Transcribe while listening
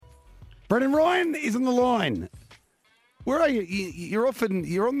Brendan Ryan is on the line. Where are you? You're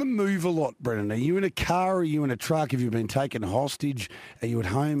on the move a lot, Brendan. Are you in a car? Are you in a truck? Have you been taken hostage? Are you at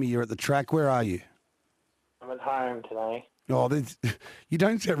home? Are you at the track? Where are you? I'm at home today. Oh, you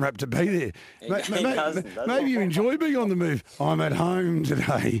don't sound rapt to be there. He doesn't. Maybe you enjoy being on the move. I'm at home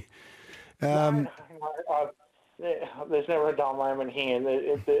today. No, there's never a dull moment here.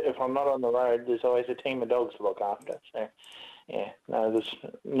 If I'm not on the road, there's always a team of dogs to look after. So, yeah, no, there's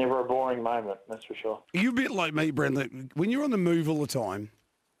never a boring moment, that's for sure. You're a bit like me, Brendan. When you're on the move all the time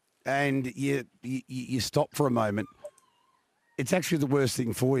and you stop for a moment, it's actually the worst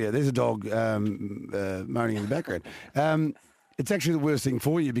thing for you. There's a dog moaning in the background. It's actually the worst thing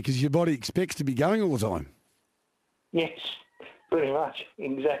for you because your body expects to be going all the time. Yes, pretty much.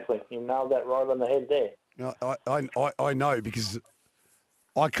 Exactly. You nailed that right on the head there. I know because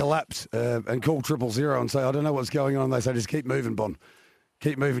I collapse and call 000 and say, I don't know what's going on. They say, just keep moving, Bon.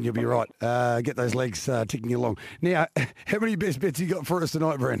 Keep moving, you'll be right. Get those legs ticking along. Now, how many best bets you got for us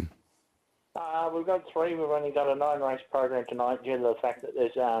tonight, Bren? We've got 3. We've only got a 9-race program tonight due to the fact that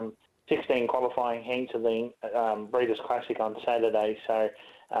there's 16 qualifying heats of the Breeders' Classic on Saturday. So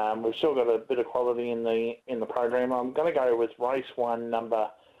we've still got a bit of quality in the program. I'm going to go with race 1, number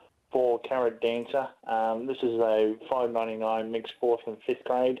 4, Carrot Dancer. This is a $5.99 mixed 4th and 5th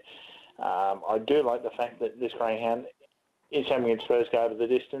grade. I do like the fact that this greyhound is having its first go to the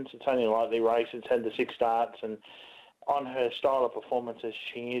distance. It's only a lightly race. It's had the 6 starts, and on her style of performances,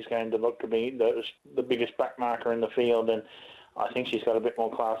 she is going to look to be the biggest back marker in the field, and I think she's got a bit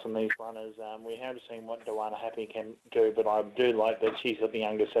more class than these runners. We have seen what Dewana Happy can do, but I do like that she's got the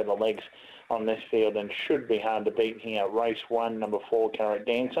younger set of legs on this field and should be hard to beat here. Race 1, number 4, Carrot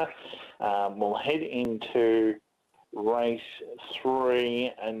Dancer. We'll head into race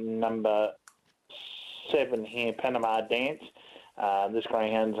 3 and number 7 here, Panama Dance. This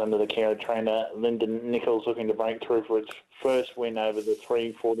greyhound's under the care of trainer Lyndon Nichols, looking to break through for its first win over the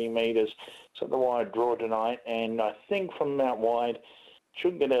 340 metres. So the wide draw tonight, and I think from out wide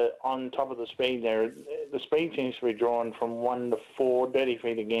should get on top of the speed there. The speed seems to be drawn from 1 to 4. Dirty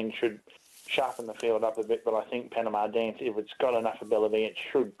Feet again should sharpen the field up a bit, but I think Panama Dance, if it's got enough ability, it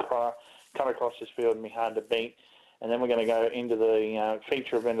should cut across this field and be hard to beat. And then we're going to go into the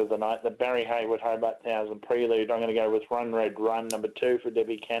feature event of the night, the Barry Hayward Hobart 1000 Prelude. I'm going to go with Run Red Run, number 2 for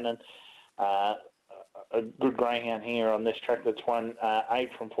Debbie Cannon. A good greyhound here on this track that's won 8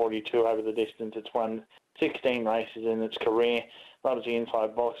 from 42 over the distance. It's won 16 races in its career. Loves the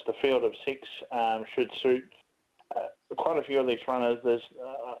inside box. The field of 6 should suit quite a few of these runners. There's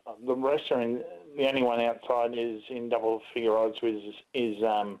the rest are in. The only one outside is in double figure odds, which is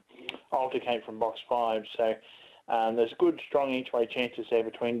Altercate from box 5. So there's good, strong each-way chances there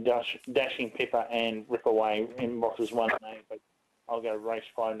between Dashing Pipper and Ripaway in boxes 1 and 8. But I'll go race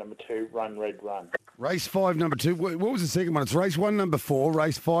 5, number 2, Run Red Run. Race 5, number 2. What was the second one? It's race 1, number 4.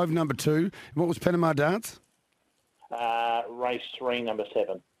 Race 5, number 2. What was Panama Dance? Race 3, number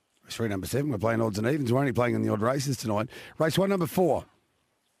 7. Race 3, number 7. We're playing odds and evens. We're only playing in the odd races tonight. Race 1, number 4.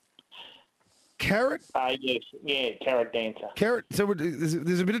 Carrot? Yes. Yeah, Carrot Dancer. Carrot. So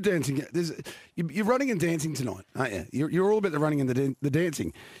there's a bit of dancing. You're running and dancing tonight, aren't you? You're all about the running and the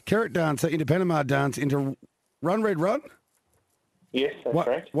dancing. Carrot Dancer into Panama Dance into Run Red Run? Yes, that's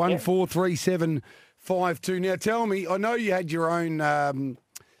correct. 1, 4, 3, 7, 5, 2. Now tell me, I know you had your own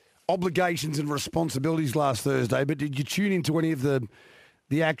obligations and responsibilities last Thursday, but did you tune into any of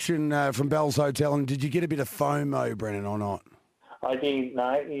the action from Bell's Hotel, and did you get a bit of FOMO, Brennan, or not? I did.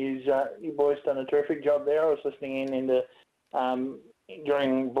 No, you boys done a terrific job there. I was listening into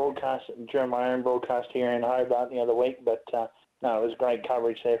during my own broadcast here in Hobart the other week, but no, it was great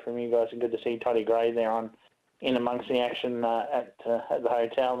coverage there from you guys, and good to see Toddy Gray there in amongst the action at the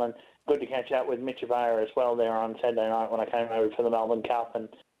hotel, and good to catch up with Mitch Avaya as well there on Saturday night when I came over for the Melbourne Cup, and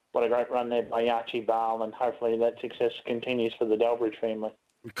what a great run there by Archie Bale, and hopefully that success continues for the Delbridge family.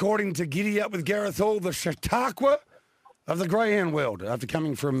 According to Giddy Up with Gareth Hall, the Chautauqua of the greyhound world, after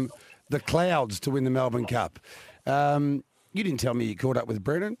coming from the clouds to win the Melbourne Cup. You didn't tell me you caught up with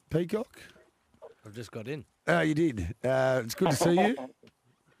Brennan Peacock. I've just got in. Oh, you did. It's good to see you.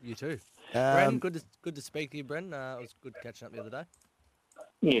 You too. Bren, good to speak to you, Bren. It was good catching up the other day.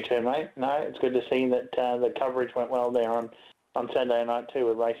 You too, mate. No, it's good to see that the coverage went well there on Saturday night too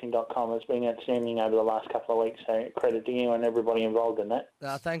with Racing.com. It's been outstanding over the last couple of weeks, so credit to you and everybody involved in that.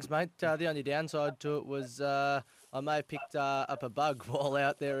 Thanks, mate. The only downside to it was I may have picked up a bug while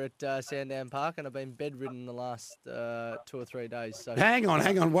out there at Sandown Park, and I've been bedridden the last 2 or 3 days. So Hang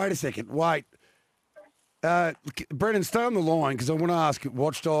on. Wait a second. Wait. Brennan, stay on the line because I want to ask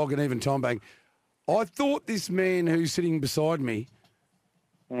Watchdog and even Tom Bank. I thought this man who's sitting beside me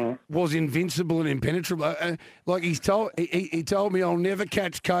was invincible and impenetrable. Like he told me, I'll never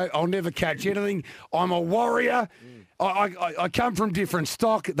catch I'll never catch anything. I'm a warrior. I come from different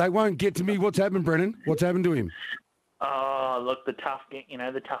stock. They won't get to me. What's happened, Brennan? What's happened to him? Oh, look, the tough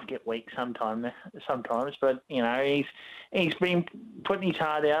get weak sometimes. But he's been putting his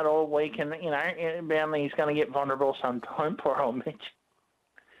heart out all week, and boundly he's going to get vulnerable sometime. Poor old Mitch.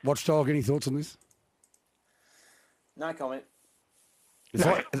 Watchdog, any thoughts on this? No comment.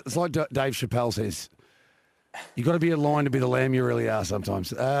 It's like Dave Chappelle says, you got to be a lion to be the lamb you really are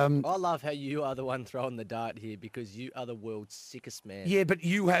sometimes. I love how you are the one throwing the dart here because you are the world's sickest man. Yeah, but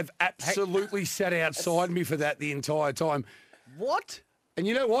you have absolutely sat outside me for that the entire time. What? And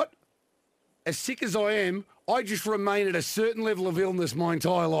you know what? As sick as I am, I just remain at a certain level of illness my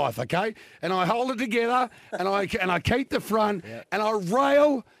entire life, okay? And I hold it together, and I keep the front, and I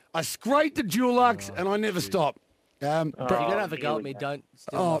rail, I scrape the Dulux, and I never stop. If you're going to have a go at me, don't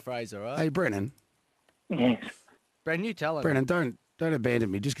steal my phrase, all right? Hey, Brennan. Yes. Brennan, you tell him. Brennan, don't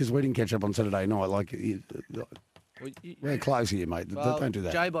abandon me just because we didn't catch up on Saturday night. Like, we're close here, mate. Well, don't do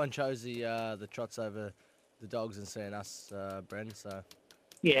that. J-Bon chose the trots over the dogs and seeing us, Brennan, so...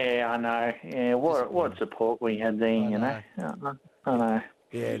 Yeah, I know. Yeah, what support we had there, you know. I know.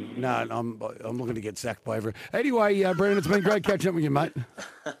 Yeah, no, I'm looking to get sacked by everyone. Anyway, Brennan, it's been great catching up with you, mate.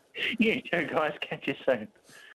 Yeah, guys, catch you soon.